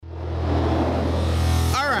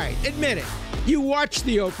Admit it. You watched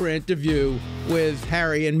the Oprah interview with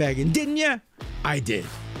Harry and Meghan, didn't you? I did.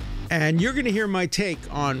 And you're going to hear my take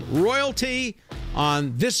on royalty,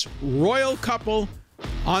 on this royal couple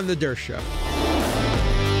on The Durst Show.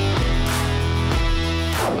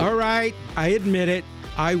 All right, I admit it.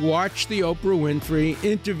 I watched the Oprah Winfrey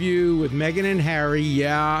interview with Meghan and Harry.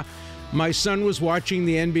 Yeah, my son was watching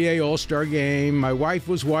the NBA All-Star Game. My wife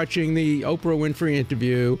was watching the Oprah Winfrey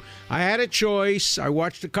interview. I had a choice. I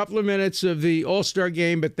watched a couple of minutes of the All-Star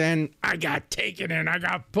Game, but then I got taken in. I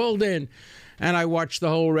got pulled in. And I watched the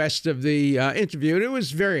whole rest of the interview. And it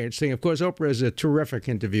was very interesting. Of course, Oprah is a terrific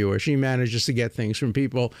interviewer. She manages to get things from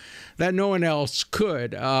people that no one else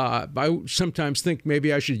could. I sometimes think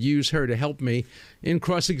maybe I should use her to help me in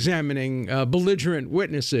cross-examining belligerent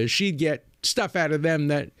witnesses. She'd get stuff out of them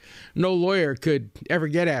that no lawyer could ever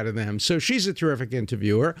get out of them. So she's a terrific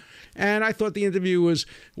interviewer. And I thought the interview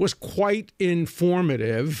was quite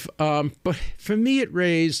informative. But for me, it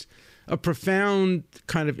raised a profound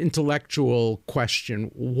kind of intellectual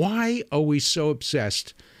question. Why are we so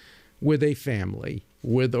obsessed with a family,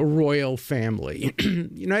 with a royal family? The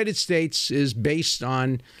United States is based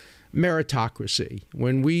on meritocracy.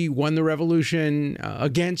 When we won the revolution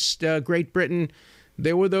against Great Britain,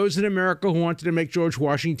 there were those in America who wanted to make George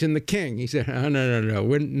Washington the king. He said, oh, no,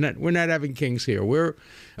 we're not having kings here. We're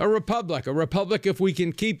a republic if we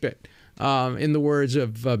can keep it. In the words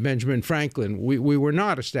of Benjamin Franklin, we were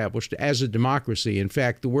not established as a democracy. In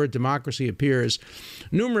fact, the word democracy appears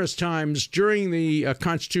numerous times during the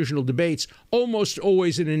constitutional debates, almost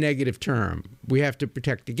always in a negative term. We have to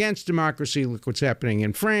protect against democracy. Look what's happening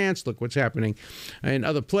in France. Look what's happening in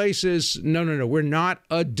other places. No. We're not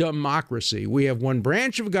a democracy. We have one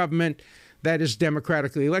branch of government that is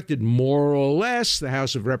democratically elected, more or less, the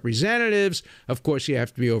House of Representatives. Of course, you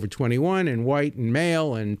have to be over 21 and white and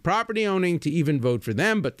male and property owning to even vote for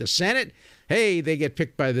them. But the Senate, hey, they get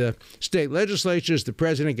picked by the state legislatures. The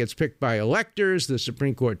president gets picked by electors. The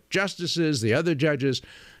Supreme Court justices, the other judges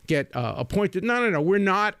get appointed. No. We're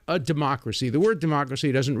not a democracy. The word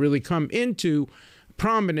democracy doesn't really come into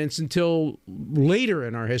prominence until later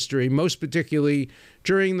in our history, most particularly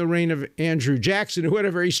during the reign of Andrew Jackson, who had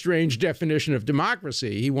a very strange definition of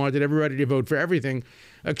democracy. He wanted everybody to vote for everything,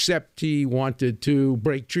 except he wanted to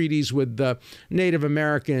break treaties with the Native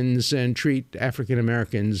Americans and treat African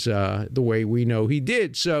Americans the way we know he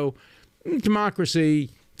did. So democracy,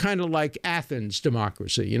 kind of like Athens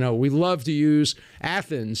democracy. You know, we love to use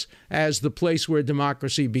Athens as the place where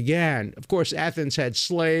democracy began. Of course, Athens had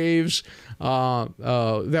slaves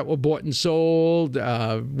that were bought and sold.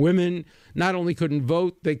 Women not only couldn't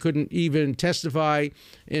vote, they couldn't even testify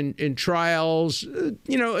in trials.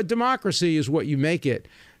 A democracy is what you make it.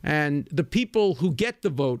 And the people who get the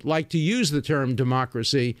vote like to use the term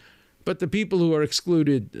democracy, but the people who are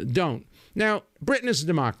excluded don't. Now, Britain is a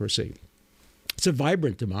democracy. It's a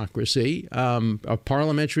vibrant democracy, a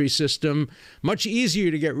parliamentary system, much easier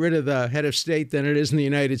to get rid of the head of state than it is in the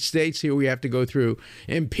United States. Here we have to go through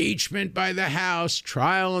impeachment by the House,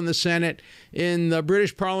 trial in the Senate. In the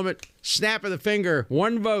British Parliament, snap of the finger,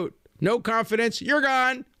 one vote, no confidence, you're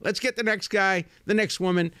gone. Let's get the next guy, the next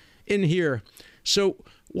woman in here. So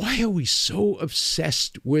why are we so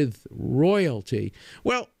obsessed with royalty?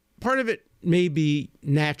 Well, part of it may be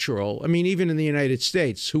natural. I mean, even in the United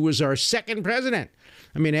States, who was our second president?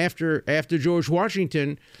 I mean, after George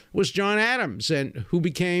Washington was John Adams, and who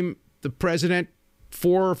became the president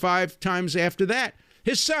 4 or 5 times after that?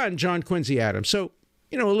 His son, John Quincy Adams. So,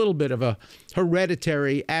 a little bit of a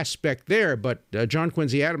hereditary aspect there, but John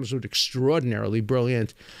Quincy Adams was extraordinarily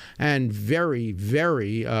brilliant and very,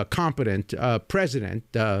 very competent president.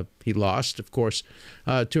 He lost, of course,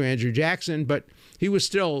 to Andrew Jackson, but he was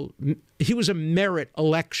a merit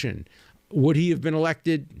election. Would he have been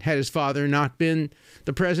elected had his father not been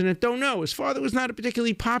the president? Don't know. His father was not a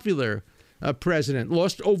particularly popular president,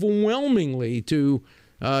 lost overwhelmingly to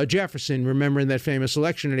Jefferson. Remember in that famous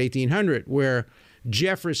election in 1800 where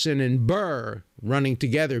Jefferson and Burr running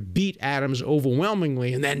together beat Adams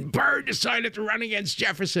overwhelmingly, and then Burr decided to run against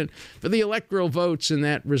Jefferson for the electoral votes, and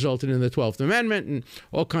that resulted in the 12th Amendment and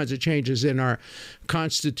all kinds of changes in our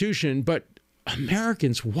Constitution. But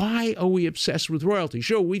Americans, why are we obsessed with royalty?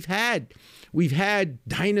 Sure, we've had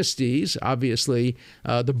dynasties. Obviously,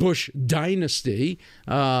 the Bush dynasty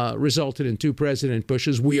resulted in 2 President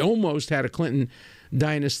Bushes. We almost had a Clinton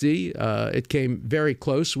dynasty. It came very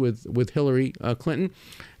close with Hillary Clinton,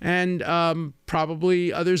 and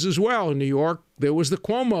probably others as well. In New York, there was the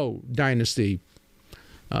Cuomo dynasty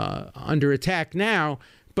under attack now.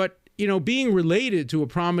 But being related to a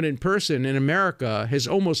prominent person in America has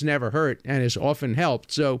almost never hurt and has often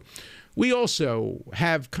helped. So we also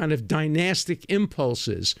have kind of dynastic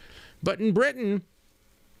impulses. But in Britain,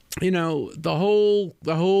 the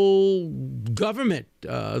whole government,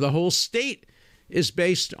 the whole state is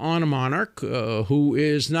based on a monarch who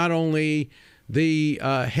is not only the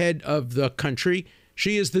head of the country,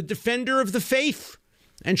 she is the defender of the faith.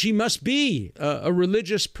 And she must be a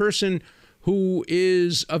religious person who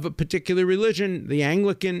is of a particular religion, the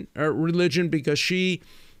Anglican religion, because she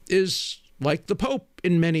is like the Pope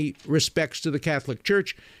in many respects to the Catholic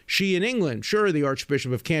Church. She in England, sure, the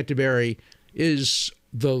Archbishop of Canterbury is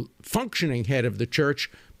the functioning head of the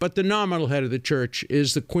church, but the nominal head of the church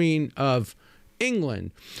is the Queen of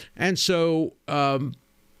England. And so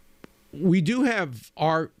we do have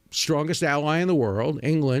our strongest ally in the world,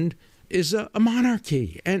 England, is a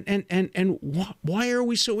monarchy. And why are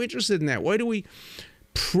we so interested in that? Why do we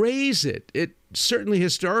praise it? It certainly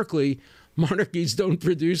historically, monarchies don't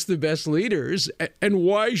produce the best leaders. And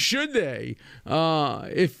why should they?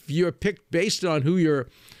 If you're picked based on who your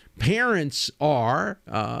parents are,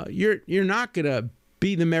 you're not going to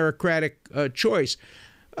be the meritocratic choice.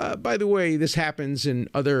 By the way, this happens in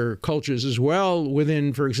other cultures as well.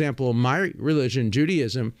 Within, for example, my religion,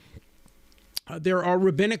 Judaism, there are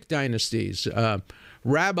rabbinic dynasties.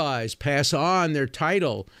 Rabbis pass on their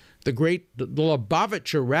title. The great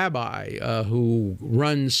Lubavitcher rabbi, who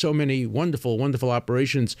runs so many wonderful, wonderful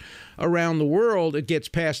operations around the world, it gets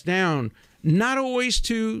passed down. Not always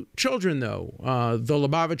to children, though. The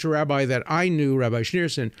Lubavitcher rabbi that I knew, Rabbi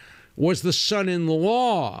Schneerson, was the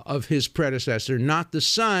son-in-law of his predecessor, not the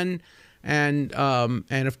son. And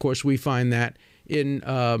of course, we find that in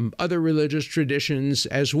other religious traditions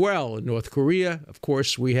as well. In North Korea, of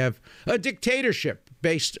course, we have a dictatorship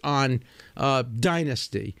based on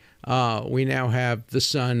dynasty. We now have the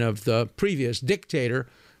son of the previous dictator,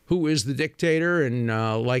 who is the dictator, and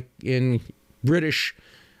like in British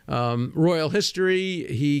royal history,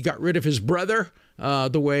 he got rid of his brother,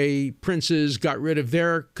 the way princes got rid of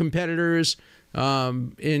their competitors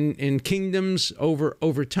in kingdoms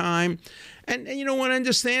over time. And one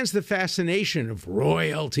understands the fascination of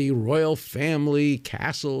royalty, royal family,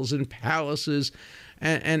 castles and palaces,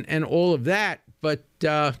 and all of that. But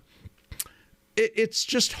it's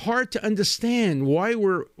just hard to understand why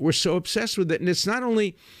we're so obsessed with it. And it's not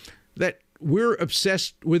only that we're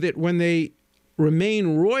obsessed with it when they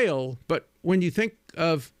remain royal, but when you think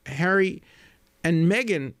of Harry and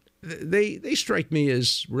Meghan, they strike me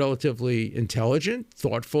as relatively intelligent,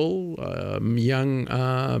 thoughtful,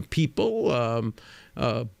 young people,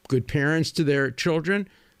 good parents to their children.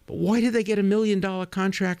 But why did they get $1 million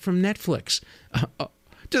contract from Netflix?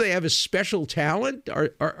 Do they have a special talent?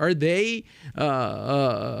 Are they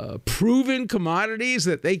proven commodities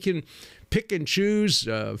that they can pick and choose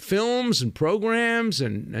films and programs?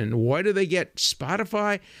 And why do they get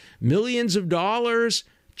Spotify millions of dollars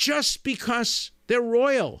just because they're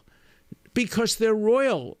royal? Because they're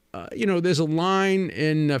royal. There's a line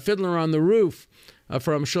in Fiddler on the Roof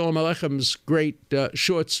from Shalom Aleichem's great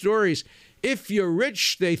short stories. If you're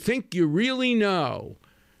rich, they think you really know.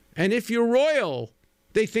 And if you're royal,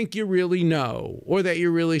 they think you really know, or that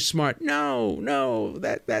you're really smart. No,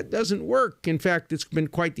 that doesn't work. In fact, it's been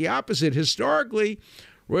quite the opposite. Historically,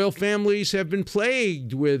 royal families have been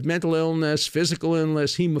plagued with mental illness, physical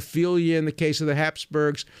illness, hemophilia in the case of the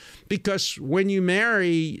Habsburgs, because when you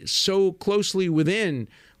marry so closely within,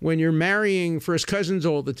 when you're marrying first cousins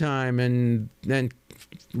all the time and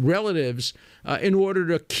relatives, in order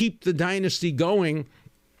to keep the dynasty going,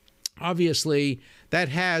 obviously that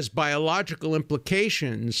has biological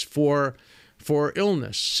implications for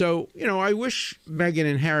illness. So, I wish Meghan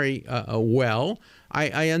and Harry well.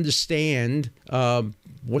 I understand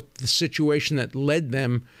what the situation that led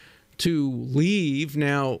them to leave.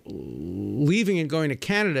 Now, leaving and going to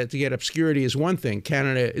Canada to get obscurity is one thing.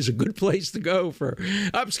 Canada is a good place to go for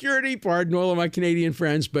obscurity. Pardon all of my Canadian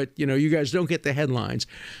friends, but, you guys don't get the headlines.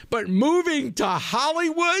 But moving to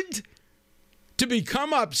Hollywood to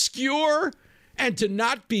become obscure and to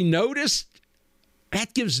not be noticed,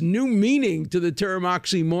 that gives new meaning to the term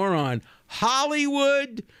oxymoron.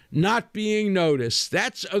 Hollywood not being noticed.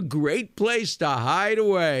 That's a great place to hide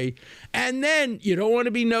away. And then you don't want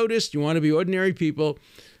to be noticed. You want to be ordinary people.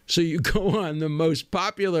 So you go on the most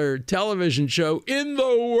popular television show in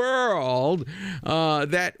the world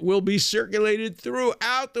that will be circulated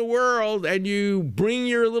throughout the world. And you bring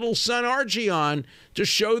your little son Archie on to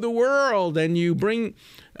show the world. And you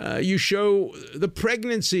show the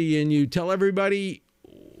pregnancy and you tell everybody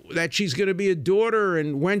that she's going to be a daughter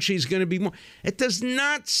and when she's going to be more. It does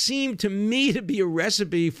not seem to me to be a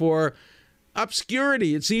recipe for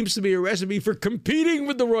obscurity. It seems to be a recipe for competing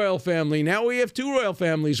with the royal family. Now we have two royal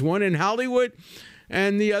families, one in Hollywood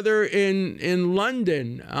and the other in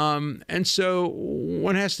London. And so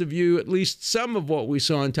one has to view at least some of what we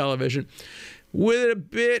saw on television with a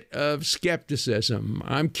bit of skepticism.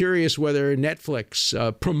 I'm curious whether Netflix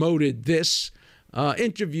promoted this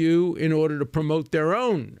interview in order to promote their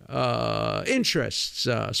own interests,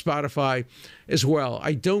 Spotify as well.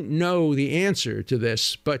 I don't know the answer to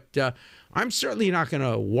this, but I'm certainly not going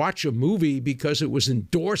to watch a movie because it was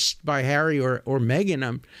endorsed by Harry or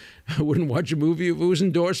Meghan. I wouldn't watch a movie if it was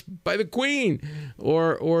endorsed by the Queen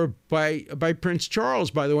or by Prince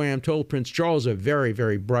Charles. By the way, I'm told Prince Charles is a very,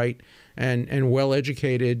 very bright and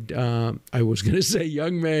well-educated, I was going to say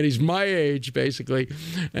young man. He's my age, basically.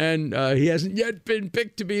 And he hasn't yet been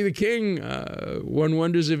picked to be the king. One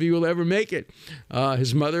wonders if he will ever make it.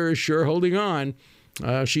 His mother is sure holding on.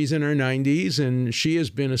 She's in her 90s, and she has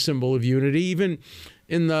been a symbol of unity. Even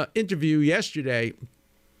in the interview yesterday,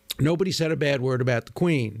 nobody said a bad word about the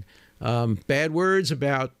Queen. Bad words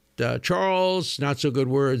about Charles, not so good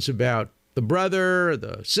words about the brother,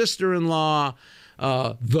 the sister-in-law,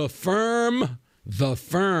 the firm.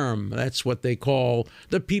 That's what they call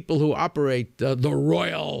the people who operate the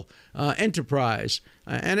royal enterprise.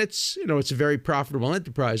 And it's a very profitable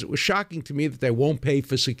enterprise. It was shocking to me that they won't pay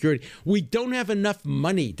for security. We don't have enough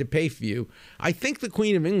money to pay for you. I think the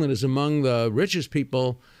Queen of England is among the richest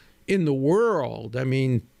people in the world. I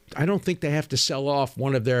mean, I don't think they have to sell off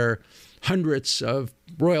one of their hundreds of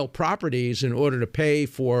royal properties in order to pay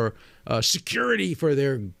for security for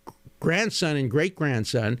their grandson and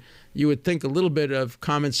great-grandson. You would think a little bit of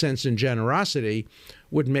common sense and generosity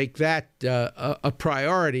would make that a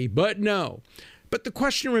priority, but no. But the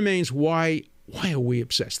question remains, why are we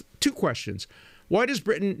obsessed? Two questions. Why does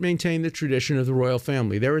Britain maintain the tradition of the royal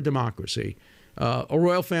family? They're a democracy. A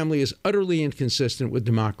royal family is utterly inconsistent with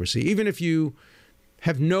democracy. Even if you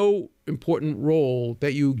have no important role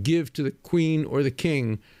that you give to the Queen or the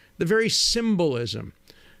King, the very symbolism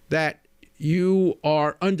that you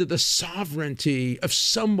are under the sovereignty of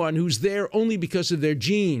someone who's there only because of their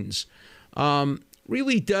genes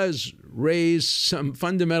really does raise some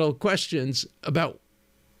fundamental questions about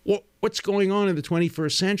what's going on in the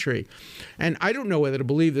 21st century. And I don't know whether to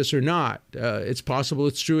believe this or not. It's possible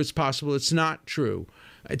it's true. It's possible it's not true.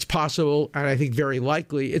 It's possible, and I think very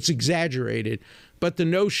likely, it's exaggerated. But the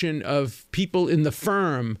notion of people in the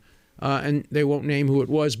firm, and they won't name who it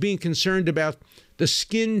was, being concerned about the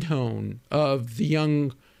skin tone of the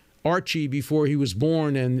young Archie before he was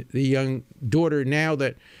born and the young daughter now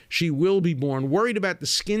that she will be born, worried about the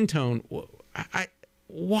skin tone.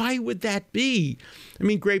 Why would that be? I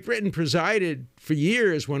mean, Great Britain presided for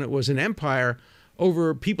years when it was an empire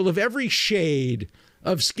over people of every shade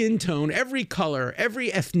of skin tone, every color,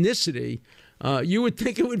 every ethnicity. You would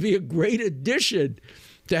think it would be a great addition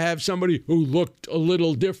to have somebody who looked a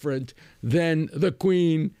little different than the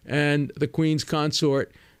Queen and the Queen's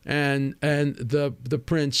consort and the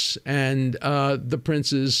prince and the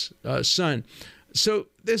prince's son. So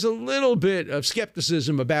there's a little bit of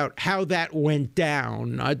skepticism about how that went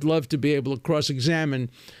down. I'd love to be able to cross-examine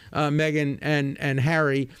Meghan and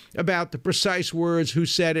Harry about the precise words, who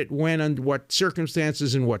said it, when, under what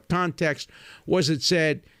circumstances, in what context. Was it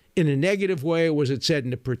said in a negative way? Was it said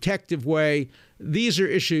in a protective way? These are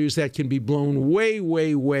issues that can be blown way,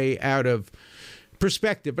 way, way out of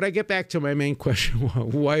perspective. But I get back to my main question.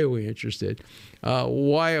 Why are we interested?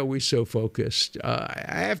 Why are we so focused? I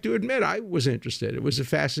have to admit, I was interested. It was a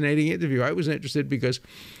fascinating interview. I was interested because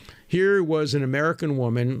here was an American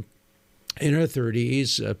woman in her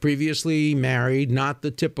 30s, previously married, not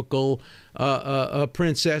the typical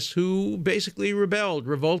princess who basically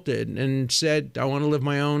revolted, and said, I want to live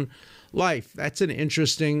my own life. That's an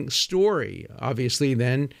interesting story. Obviously,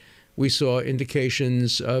 then we saw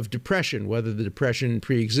indications of depression, whether the depression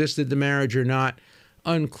pre-existed the marriage or not,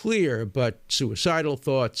 unclear, but suicidal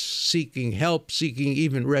thoughts, seeking help, seeking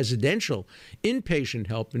even residential inpatient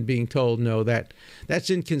help, and being told, no, that's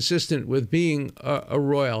inconsistent with being a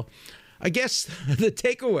royal. I guess the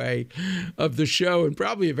takeaway of the show, and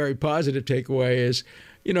probably a very positive takeaway, is,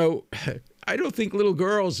 I don't think little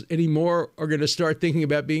girls anymore are going to start thinking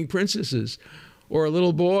about being princesses, or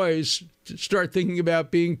little boys start thinking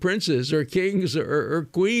about being princes or kings or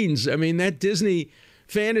queens. I mean, that Disney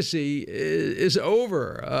fantasy is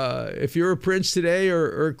over. If you're a prince today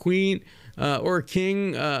or a queen, or a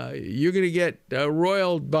king, you're going to get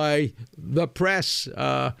roiled by the press,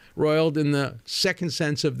 roiled in the second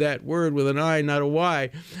sense of that word with an I, not a Y,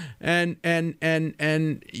 and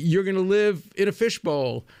you're going to live in a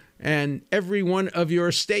fishbowl, and every one of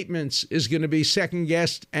your statements is going to be second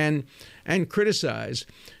guessed and criticized.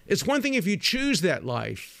 It's one thing if you choose that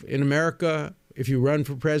life in America, if you run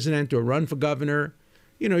for president or run for governor,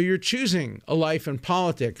 you're choosing a life in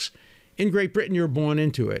politics. In Great Britain, you're born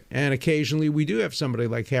into it. And occasionally we do have somebody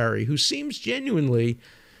like Harry who seems genuinely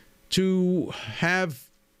to have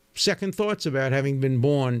second thoughts about having been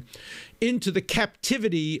born into the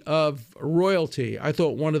captivity of royalty. I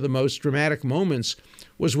thought one of the most dramatic moments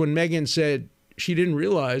was when Meghan said she didn't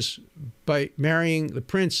realize by marrying the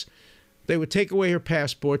prince, they would take away her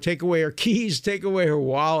passport, take away her keys, take away her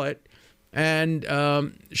wallet, and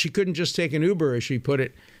she couldn't just take an Uber, as she put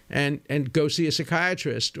it, and go see a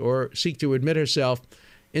psychiatrist or seek to admit herself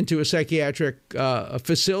into a psychiatric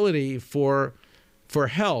facility for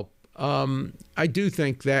help. I do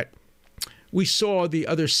think that we saw the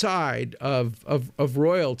other side of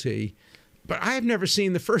royalty, but I have never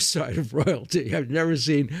seen the first side of royalty. I've never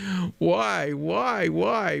seen why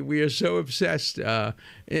we are so obsessed in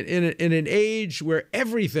an age where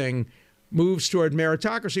everything moves toward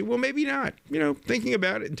meritocracy. Well, maybe not. Thinking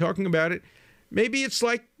about it and talking about it, maybe it's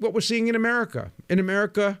like what we're seeing in America. In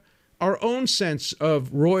America, our own sense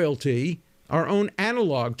of royalty, our own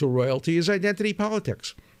analog to royalty is identity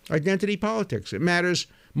politics. Identity politics. It matters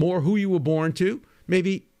more who you were born to,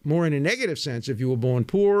 maybe more in a negative sense. If you were born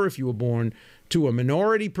poor, if you were born to a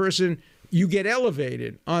minority person, you get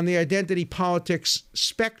elevated on the identity politics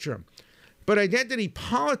spectrum. But identity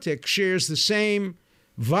politics shares the same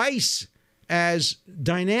vice as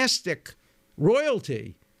dynastic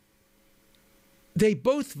royalty. They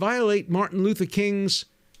both violate Martin Luther King's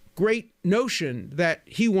great notion that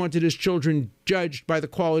he wanted his children judged by the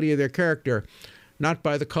quality of their character, not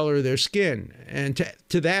by the color of their skin. And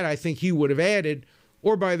to that, I think he would have added,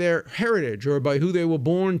 or by their heritage, or by who they were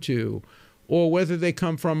born to, or whether they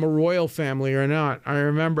come from a royal family or not. I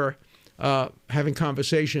remember having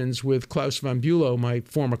conversations with Klaus von Bülow, my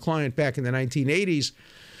former client back in the 1980s,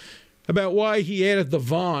 about why he added the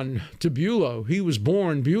von to Bülow. He was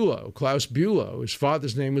born Bülow, Klaus Bülow. His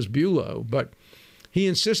father's name was Bülow, but he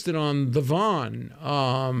insisted on the von,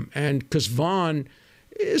 and because von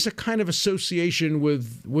is a kind of association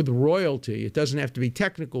with royalty. It doesn't have to be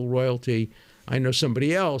technical royalty. I know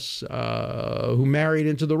somebody else who married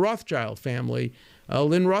into the Rothschild family,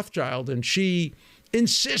 Lynn Rothschild, and she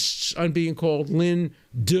insists on being called Lynn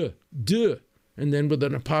de, and then with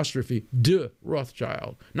an apostrophe, de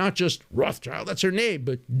Rothschild. Not just Rothschild, that's her name,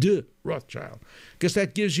 but de Rothschild, because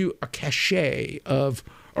that gives you a cachet of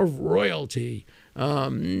royalty.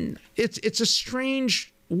 It's a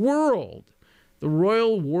strange world. The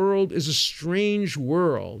royal world is a strange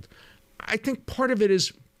world. I think part of it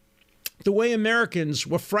is the way Americans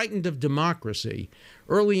were frightened of democracy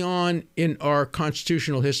early on in our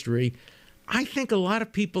constitutional history. I think a lot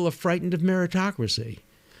of people are frightened of meritocracy.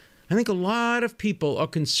 I think a lot of people are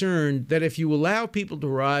concerned that if you allow people to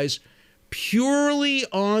rise purely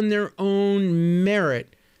on their own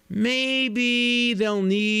merit, maybe they'll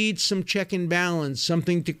need some check and balance,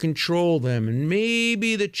 something to control them. And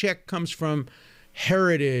maybe the check comes from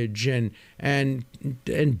heritage and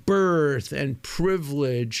birth and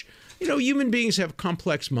privilege. Human beings have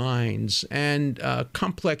complex minds and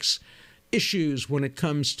complex issues when it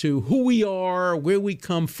comes to who we are, where we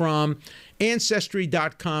come from.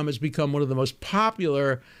 Ancestry.com has become one of the most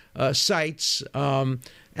popular sites, and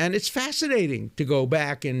it's fascinating to go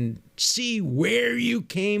back and see where you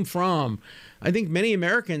came from. I think many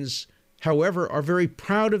Americans, however, are very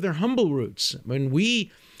proud of their humble roots. When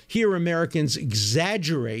we hear Americans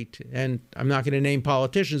exaggerate, and I'm not going to name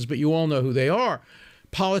politicians, but you all know who they are,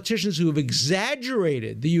 politicians who have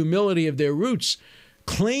exaggerated the humility of their roots,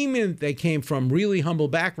 claiming they came from really humble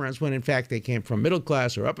backgrounds when in fact they came from middle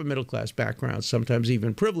class or upper middle class backgrounds, sometimes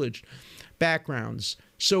even privileged backgrounds.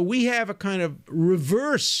 So we have a kind of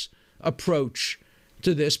reverse approach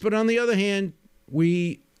to this. But on the other hand,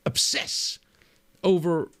 we obsess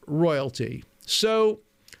over royalty. So,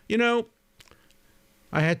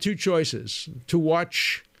 I had two choices: to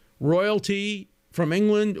watch royalty from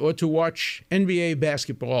England or to watch NBA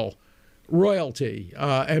basketball royalty.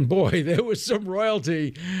 And boy, there was some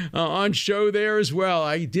royalty on show there as well.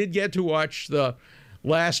 I did get to watch the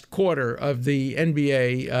last quarter of the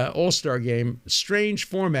NBA All-Star game. Strange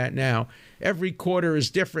format now. Every quarter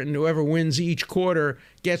is different, and whoever wins each quarter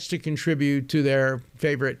gets to contribute to their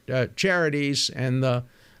favorite charities. And the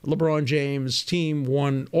LeBron James team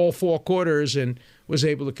won all four quarters and was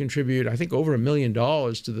able to contribute, I think, over $1 million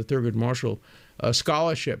to the Thurgood Marshall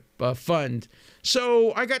Scholarship Fund.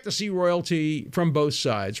 So I got to see royalty from both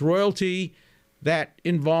sides. Royalty that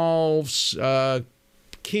involves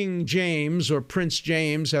King James, or Prince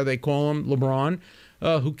James, how they call him, LeBron,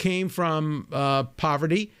 who came from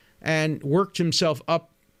poverty and worked himself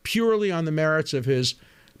up purely on the merits of his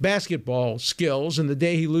basketball skills. And the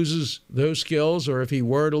day he loses those skills, or if he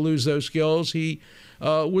were to lose those skills, he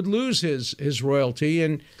would lose his royalty.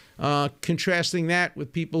 And contrasting that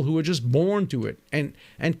with people who are just born to it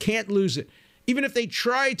and can't lose it. Even if they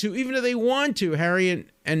try to, even if they want to, Harry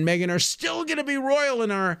and Meghan are still going to be royal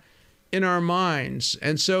in our minds.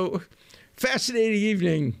 And so, fascinating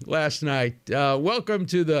evening last night. Welcome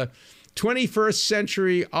to the 21st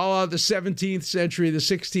century, a la the 17th century, the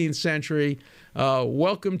 16th century.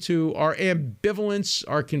 Welcome to our ambivalence,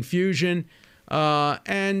 our confusion,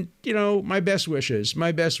 and, my best wishes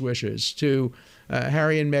to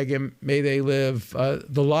Harry and Meghan. May they live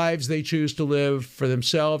the lives they choose to live for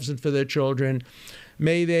themselves and for their children.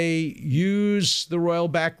 May they use the royal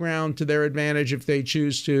background to their advantage if they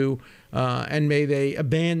choose to, and may they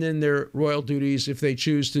abandon their royal duties if they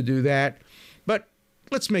choose to do that. But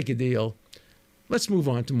let's make a deal. Let's move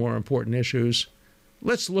on to more important issues.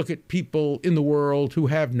 Let's look at people in the world who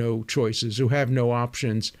have no choices, who have no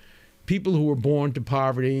options, people who were born to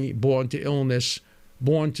poverty, born to illness,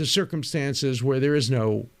 born to circumstances where there is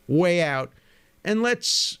no way out. And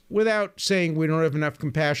let's, without saying we don't have enough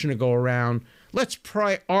compassion to go around, let's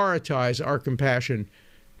prioritize our compassion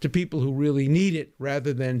to people who really need it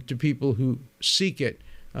rather than to people who seek it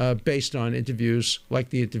based on interviews like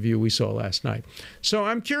the interview we saw last night. So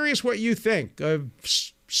I'm curious what you think. A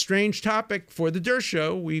strange topic for the Dershow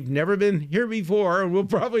Show. We've never been here before, and we'll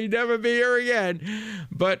probably never be here again.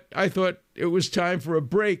 But I thought it was time for a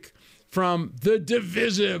break from the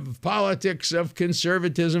divisive politics of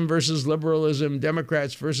conservatism versus liberalism,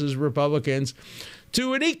 Democrats versus Republicans,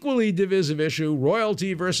 to an equally divisive issue,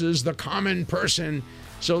 royalty versus the common person.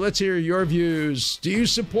 So let's hear your views. Do you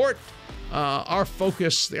support our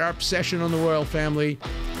focus, our obsession on the royal family,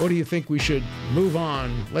 or do you think we should move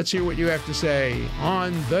on? Let's hear what you have to say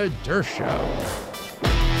on The Dershow Show.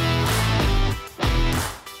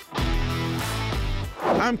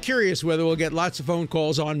 I'm curious whether we'll get lots of phone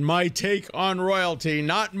calls on my take on royalty,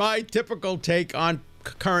 not my typical take on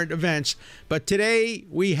current events. But today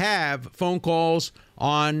we have phone calls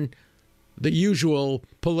on the usual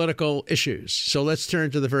political issues. So let's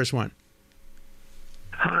turn to the first one.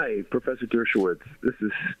 Hi, Professor Dershowitz. This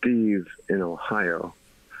is Steve in Ohio.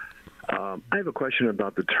 I have a question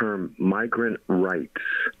about the term migrant rights.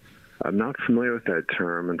 I'm not familiar with that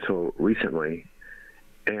term until recently.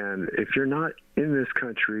 And if you're not in this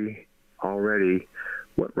country already,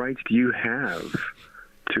 what rights do you have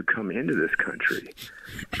to come into this country?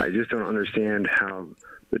 I just don't understand how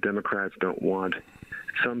the Democrats don't want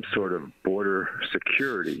some sort of border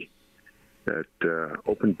security. That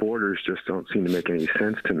open borders just don't seem to make any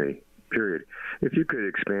sense to me, period. If you could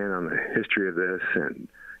expand on the history of this and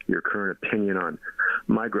your current opinion on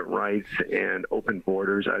migrant rights and open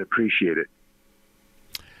borders, I'd appreciate it.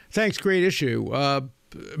 Thanks. Great issue.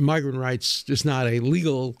 Migrant rights is not a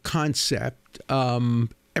legal concept.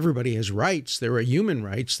 Everybody has rights. There are human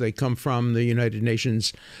rights. They come from the United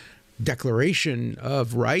Nations Declaration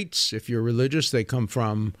of Rights. If you're religious, they come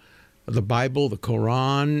from the Bible, the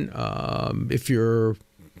Quran. If you're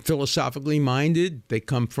philosophically minded, they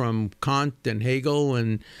come from Kant and Hegel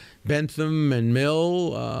and Bentham and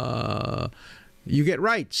Mill. You get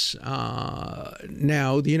rights.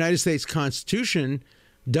 Now, the United States Constitution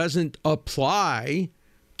doesn't apply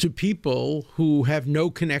to people who have no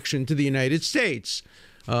connection to the United States.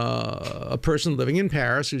 A person living in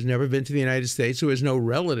Paris who's never been to the United States, who has no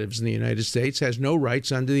relatives in the United States, has no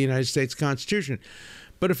rights under the United States Constitution.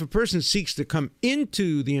 But if a person seeks to come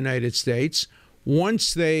into the United States,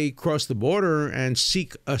 once they cross the border and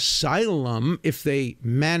seek asylum, if they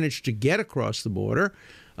manage to get across the border,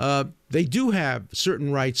 they do have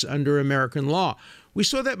certain rights under American law. We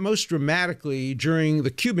saw that most dramatically during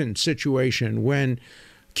the Cuban situation when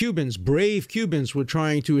brave Cubans were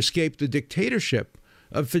trying to escape the dictatorship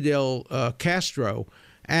of Fidel Castro,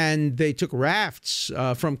 and they took rafts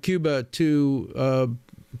from Cuba to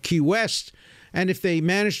Key West. And if they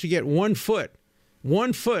managed to get 1 foot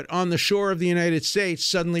on the shore of the United States,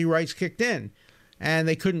 suddenly rights kicked in. And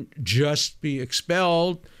they couldn't just be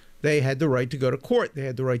expelled. They had the right to go to court. They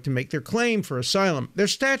had the right to make their claim for asylum. They're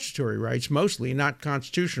statutory rights, mostly, not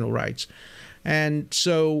constitutional rights. And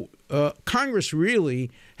so Congress really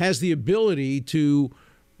has the ability to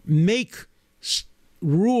make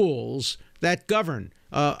rules that govern.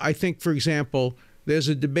 I think, for example, there's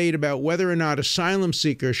a debate about whether or not asylum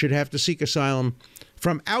seekers should have to seek asylum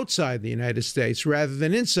from outside the United States rather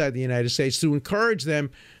than inside the United States, to encourage them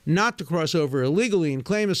not to cross over illegally and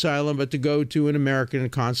claim asylum, but to go to an American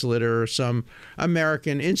consulate or some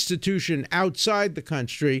American institution outside the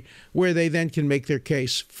country where they then can make their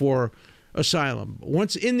case for asylum.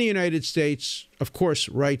 Once in the United States, of course,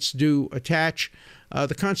 rights do attach.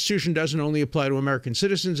 The Constitution doesn't only apply to American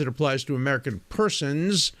citizens, it applies to American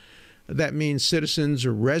persons. That means citizens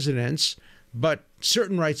or residents. But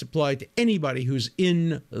certain rights apply to anybody who's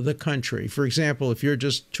in the country. For example, if you're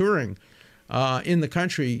just touring in the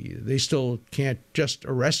country, they still can't just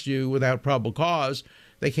arrest you without probable cause.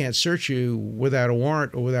 They can't search you without a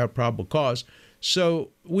warrant or without probable cause. So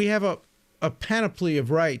we have a panoply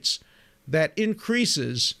of rights that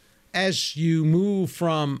increases as you move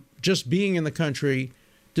from just being in the country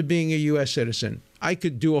to being a U.S. citizen. I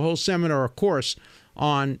could do a whole seminar, a course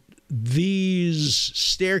on these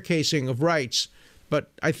staircasing of rights, but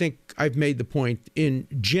I think I've made the point in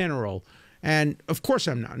general. And of course,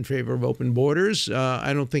 I'm not in favor of open borders.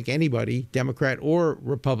 I don't think anybody, Democrat or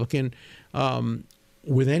Republican,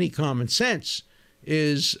 with any common sense,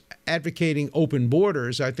 is advocating open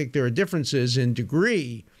borders. I think there are differences in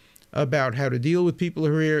degree about how to deal with people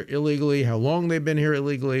who are here illegally, how long they've been here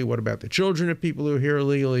illegally, what about the children of people who are here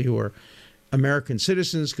illegally, who are American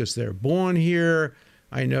citizens because they're born here.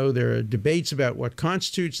 I know there are debates about what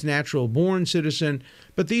constitutes natural-born citizen,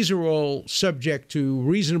 but these are all subject to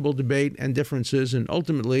reasonable debate and differences, and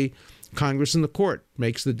ultimately Congress and the court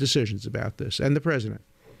makes the decisions about this, and the president.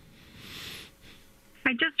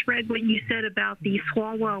 I just read what you said about the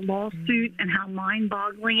Swalwell lawsuit and how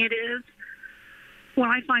mind-boggling it is. What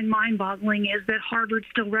I find mind-boggling is that Harvard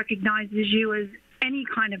still recognizes you as any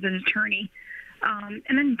kind of an attorney.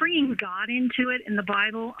 And then bringing God into it in the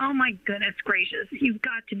Bible, oh my goodness gracious, you've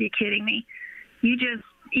got to be kidding me. You just,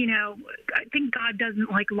 I think God doesn't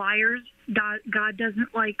like liars. God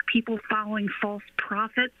doesn't like people following false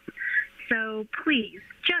prophets. So please,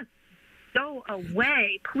 just go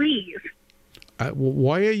away, please.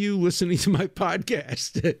 Why are you listening to my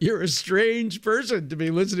podcast? You're a strange person to be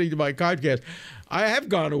listening to my podcast. I have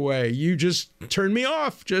gone away. You just turn me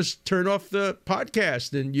off. Just turn off the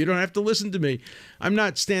podcast and you don't have to listen to me. I'm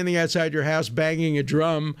not standing outside your house banging a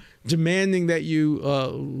drum, demanding that you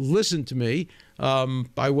listen to me.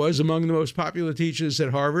 I was among the most popular teachers at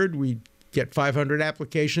Harvard. We get 500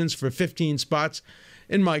 applications for 15 spots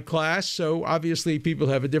in my class. So obviously people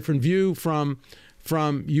have a different view from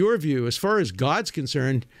your view. As far as God's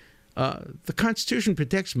concerned, the Constitution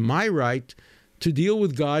protects my right to deal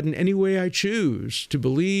with God in any way I choose, to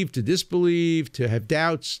believe, to disbelieve, to have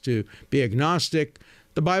doubts, to be agnostic.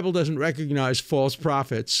 The Bible doesn't recognize false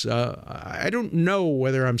prophets. I don't know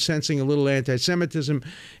whether I'm sensing a little anti-Semitism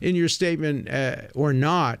in your statement or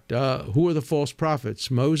not. Who are the false prophets?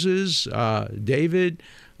 Moses? David?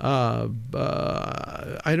 I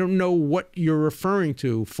don't know what you're referring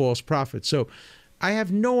to, false prophets. So I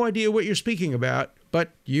have no idea what you're speaking about,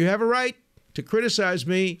 but you have a right to criticize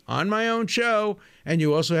me on my own show, and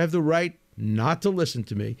you also have the right not to listen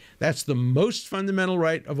to me. That's the most fundamental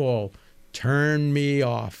right of all. Turn me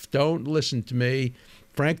off. Don't listen to me.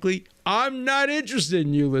 Frankly, I'm not interested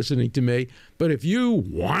in you listening to me, but if you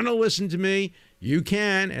want to listen to me, you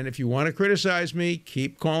can, and if you want to criticize me,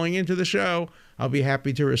 keep calling into the show. I'll be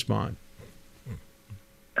happy to respond.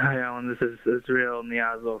 Hi, Alan. This is Israel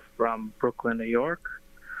Niazov from Brooklyn, New York.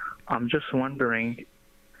 I'm just wondering,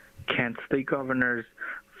 can state governors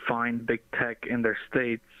fine big tech in their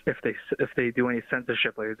states if they do any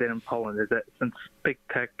censorship like they did in Poland? Is that since big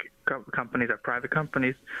tech companies are private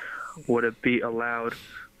companies, would it be allowed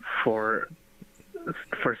for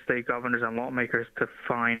state governors and lawmakers to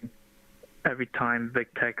fine every time big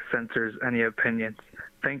tech censors any opinions?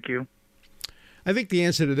 Thank you. I think the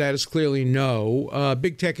answer to that is clearly no.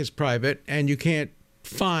 Big tech is private, and you can't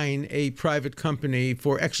fine a private company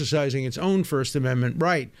for exercising its own First Amendment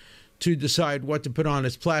right to decide what to put on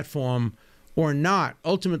its platform or not.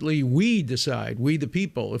 Ultimately, we decide, we the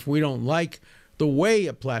people, if we don't like the way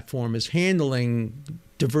a platform is handling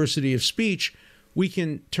diversity of speech, we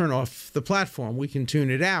can turn off the platform, we can tune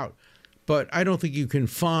it out. But I don't think you can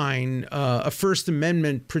fine a First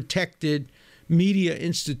Amendment protected media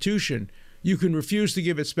institution. You can refuse to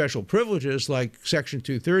give it special privileges like Section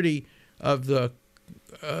 230 of the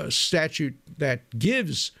statute that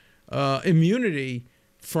gives immunity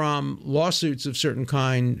from lawsuits of certain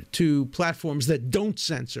kind to platforms that don't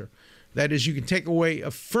censor. That is, you can take away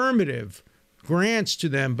affirmative grants to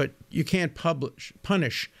them, but you can't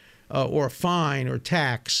punish or fine or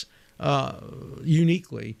tax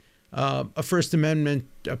uniquely a First Amendment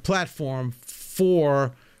platform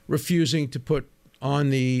for refusing to put on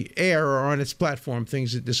the air or on its platform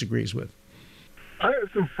things it disagrees with? I have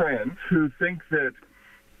some friends who think that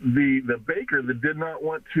the baker that did not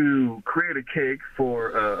want to create a cake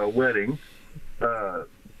for a wedding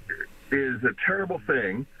is a terrible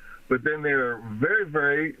thing, but then they're very,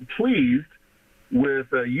 very pleased with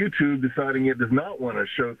YouTube deciding it does not want to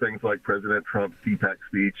show things like President Trump's CPAC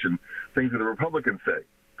speech and things that the Republicans say.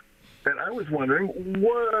 And I was wondering,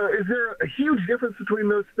 is there a huge difference between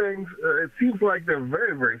those things? It seems like they're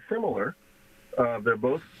very, very similar. They're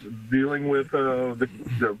both dealing with the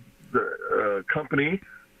company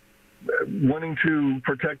wanting to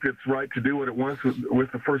protect its right to do what it wants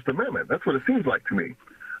with the First Amendment. That's what it seems like to me.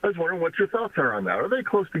 I was wondering what your thoughts are on that. Are they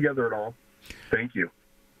close together at all? Thank you.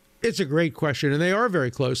 It's a great question, and they are very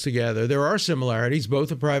close together. There are similarities.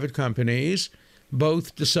 Both are private companies.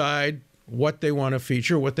 Both decide what they want to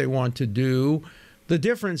feature, what they want to do. The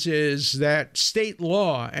difference is that state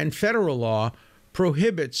law and federal law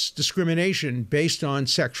prohibits discrimination based on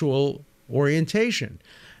sexual orientation.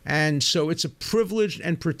 And so it's a privileged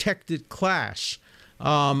and protected class,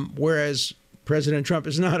 whereas President Trump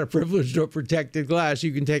is not a privileged or protected class.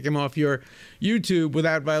 You can take him off your YouTube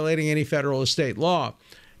without violating any federal or state law.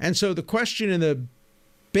 And so the question in the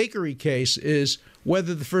bakery case is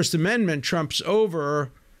whether the First Amendment trumps over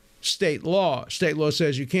state law. State law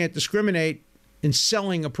says you can't discriminate in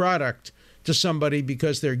selling a product to somebody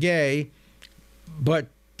because they're gay, but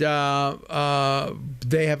they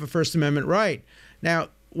have a First Amendment right. Now,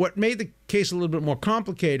 what made the case a little bit more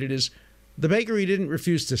complicated is the bakery didn't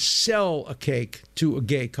refuse to sell a cake to a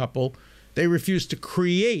gay couple. They refused to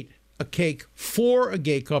create a cake for a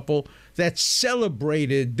gay couple that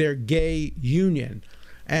celebrated their gay union.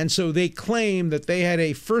 And so they claim that they had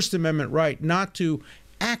a First Amendment right not to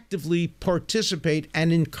actively participate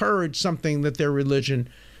and encourage something that their religion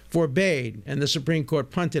forbade. And the Supreme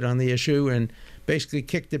Court punted on the issue and basically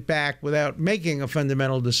kicked it back without making a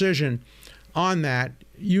fundamental decision on that.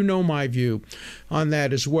 You know my view on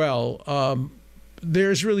that as well.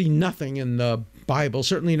 There's really nothing in the Bible,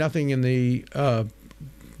 certainly nothing in the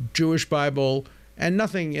Jewish Bible, and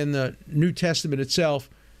nothing in the New Testament itself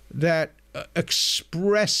that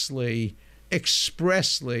expressly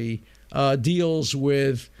deals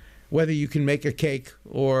with whether you can make a cake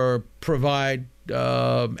or provide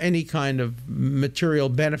any kind of material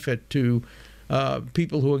benefit to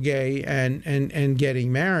people who are gay and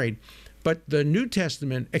getting married. But the New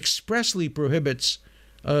Testament expressly prohibits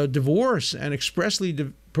divorce and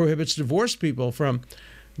expressly prohibits divorced people from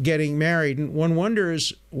getting married. And one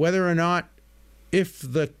wonders whether or not, if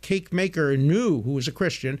the cake maker knew, who was a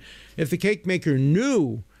Christian, if the cake maker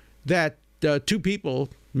knew that two people,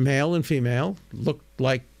 male and female, looked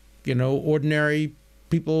like, ordinary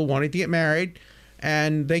people wanting to get married,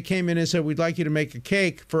 and they came in and said, we'd like you to make a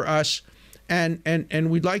cake for us, and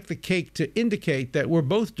we'd like the cake to indicate that we're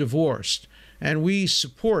both divorced, and we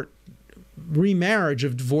support remarriage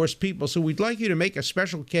of divorced people, so we'd like you to make a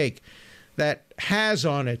special cake that has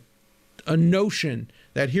on it a notion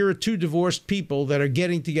that here are two divorced people that are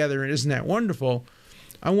getting together, and isn't that wonderful?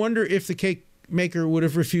 I wonder if the cake maker would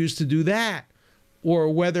have refused to do that, or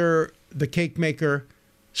whether the cake maker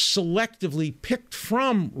selectively picked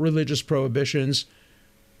from religious prohibitions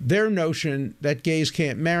their notion that gays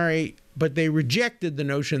can't marry, but they rejected the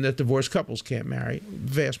notion that divorced couples can't marry.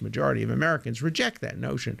 The vast majority of Americans reject that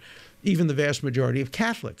notion. Even the vast majority of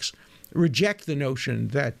Catholics reject the notion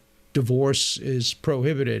that divorce is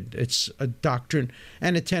prohibited. It's a doctrine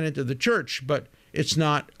and a tenet of the church, but it's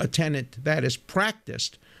not a tenet that is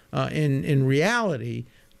practiced in reality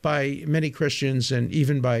by many Christians and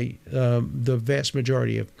even by the vast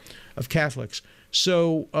majority of Catholics.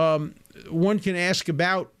 So one can ask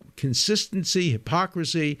about consistency,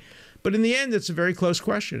 hypocrisy, but in the end, it's a very close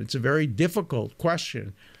question. It's a very difficult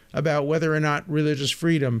question about whether or not religious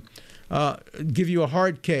freedom. Give you a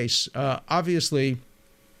hard case. Obviously,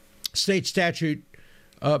 state statute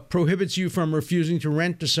prohibits you from refusing to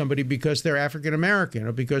rent to somebody because they're African American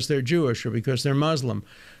or because they're Jewish or because they're Muslim.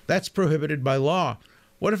 That's prohibited by law.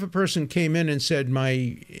 What if a person came in and said,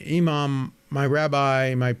 my imam, my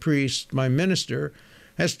rabbi, my priest, my minister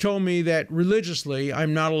has told me that religiously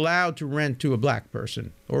I'm not allowed to rent to a black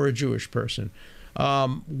person or a Jewish person?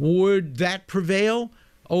 Would that prevail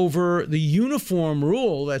over the uniform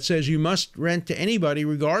rule that says you must rent to anybody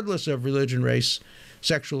regardless of religion, race,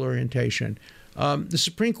 sexual orientation? The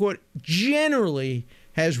Supreme Court generally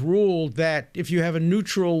has ruled that if you have a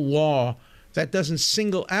neutral law that doesn't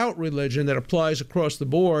single out religion, that applies across the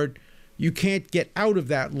board, you can't get out of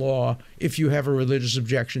that law if you have a religious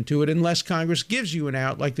objection to it, unless Congress gives you an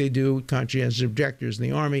out like they do with conscientious objectors in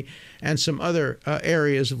the Army and some other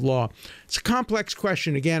areas of law. It's a complex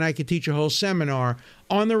question. Again, I could teach a whole seminar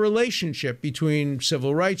on the relationship between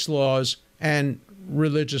civil rights laws and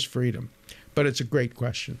religious freedom, but it's a great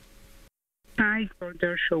question. Hi, for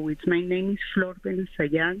Dershowitz. My name is Flor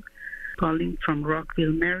Benazayan, calling from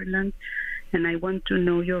Rockville, Maryland, and I want to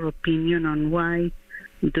know your opinion on why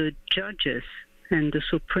the judges and the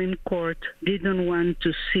Supreme Court didn't want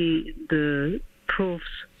to see the proofs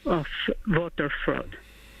of voter fraud.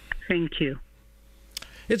 Thank you.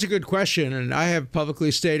 It's a good question, and I have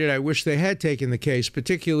publicly stated I wish they had taken the case,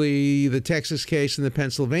 particularly the Texas case and the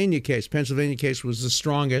Pennsylvania case. Pennsylvania case was the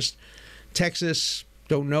strongest. Texas,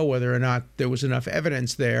 don't know whether or not there was enough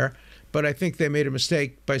evidence there, but I think they made a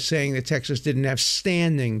mistake by saying that Texas didn't have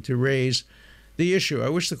standing to raise the issue. I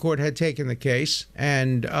wish the court had taken the case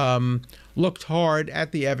and looked hard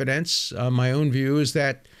at the evidence. My own view is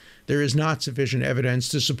that there is not sufficient evidence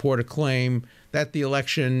to support a claim that the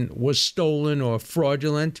election was stolen or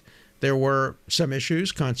fraudulent. There were some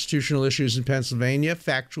issues, constitutional issues in Pennsylvania,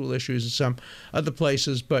 factual issues in some other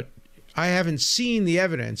places, but I haven't seen the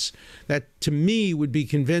evidence that to me would be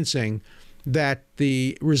convincing that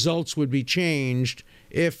the results would be changed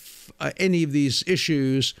if any of these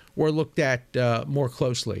issues were looked at more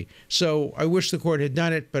closely. So I wish the court had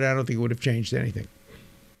done it, but I don't think it would have changed anything.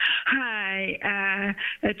 Hi,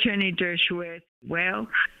 Attorney Dershowitz. Well,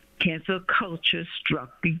 cancel culture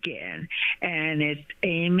struck again, and it's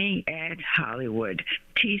aiming at Hollywood.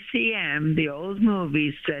 TCM, the old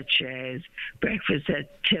movies such as Breakfast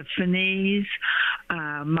at Tiffany's,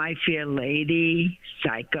 My Fair Lady,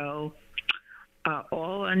 Psycho, are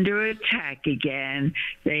all under attack again.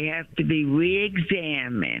 They have to be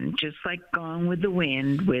re-examined, just like Gone with the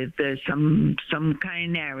Wind, with some kind of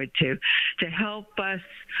narrative to help us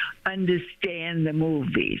understand the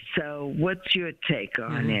movie. So what's your take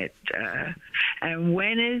on it? And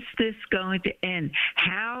when is this going to end?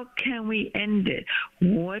 How can we end it?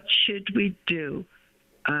 What should we do?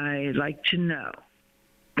 I'd like to know.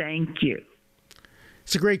 Thank you.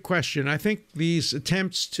 It's a great question. I think these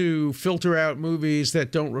attempts to filter out movies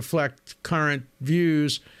that don't reflect current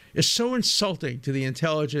views is so insulting to the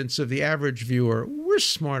intelligence of the average viewer. We're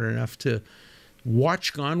smart enough to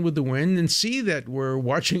watch Gone with the Wind and see that we're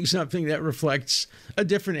watching something that reflects a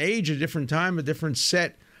different age, a different time, a different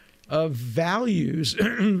set of values.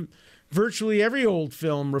 Virtually every old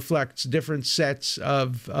film reflects different sets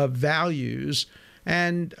of values.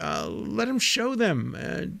 And let them show them,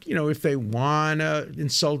 if they want to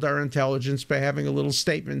insult our intelligence by having a little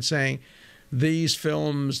statement saying these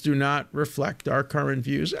films do not reflect our current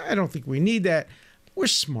views. I don't think we need that. We're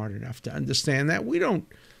smart enough to understand that. We don't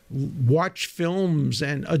watch films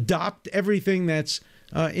and adopt everything that's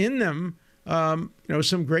in them.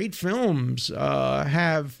 Some great films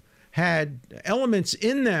have had elements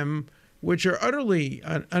in them which are utterly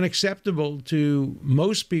unacceptable to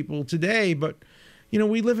most people today, but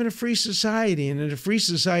we live in a free society, and in a free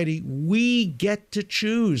society, we get to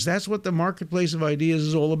choose. That's what the marketplace of ideas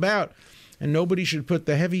is all about. And nobody should put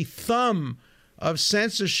the heavy thumb of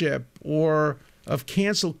censorship or of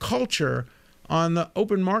cancel culture on the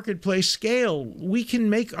open marketplace scale. We can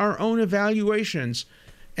make our own evaluations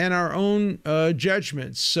and our own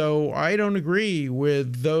judgments. So I don't agree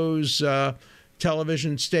with those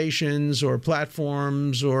television stations or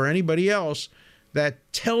platforms or anybody else that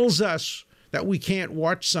tells us that we can't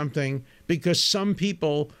watch something because some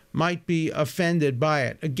people might be offended by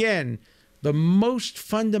it. Again, the most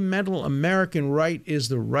fundamental American right is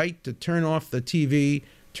the right to turn off the TV,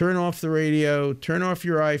 turn off the radio, turn off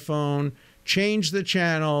your iPhone, change the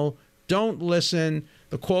channel, don't listen.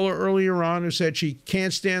 The caller earlier on who said she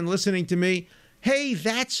can't stand listening to me, hey,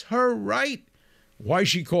 that's her right. Why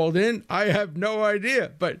she called in, I have no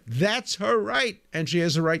idea, but that's her right, and she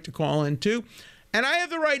has a right to call in too. And I have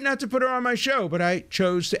the right not to put her on my show, but I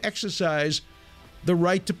chose to exercise the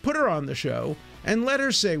right to put her on the show and let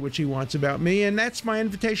her say what she wants about me. And that's my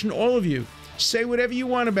invitation to all of you. Say whatever you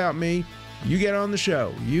want about me. You get on the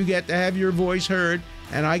show. You get to have your voice heard,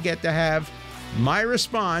 and I get to have my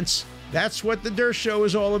response. That's what The Dersh Show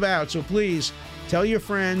is all about. So please tell your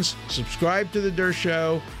friends, subscribe to The Dersh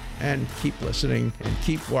Show, and keep listening and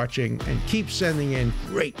keep watching and keep sending in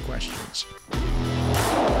great questions.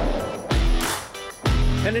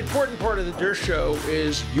 An important part of The Dersh Show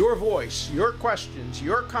is your voice, your questions,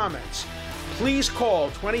 your comments. Please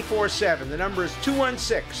call 24/7. The number is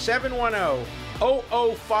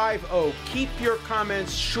 216-710-0050. Keep your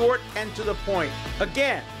comments short and to the point.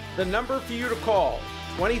 Again, the number for you to call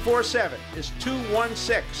 24/7 is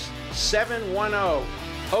 216 710-0050.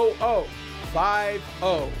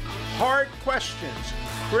 Hard questions,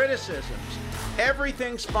 criticisms,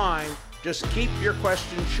 everything's fine. Just keep your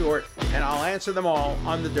questions short, and I'll answer them all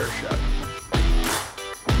on The Dirt Show.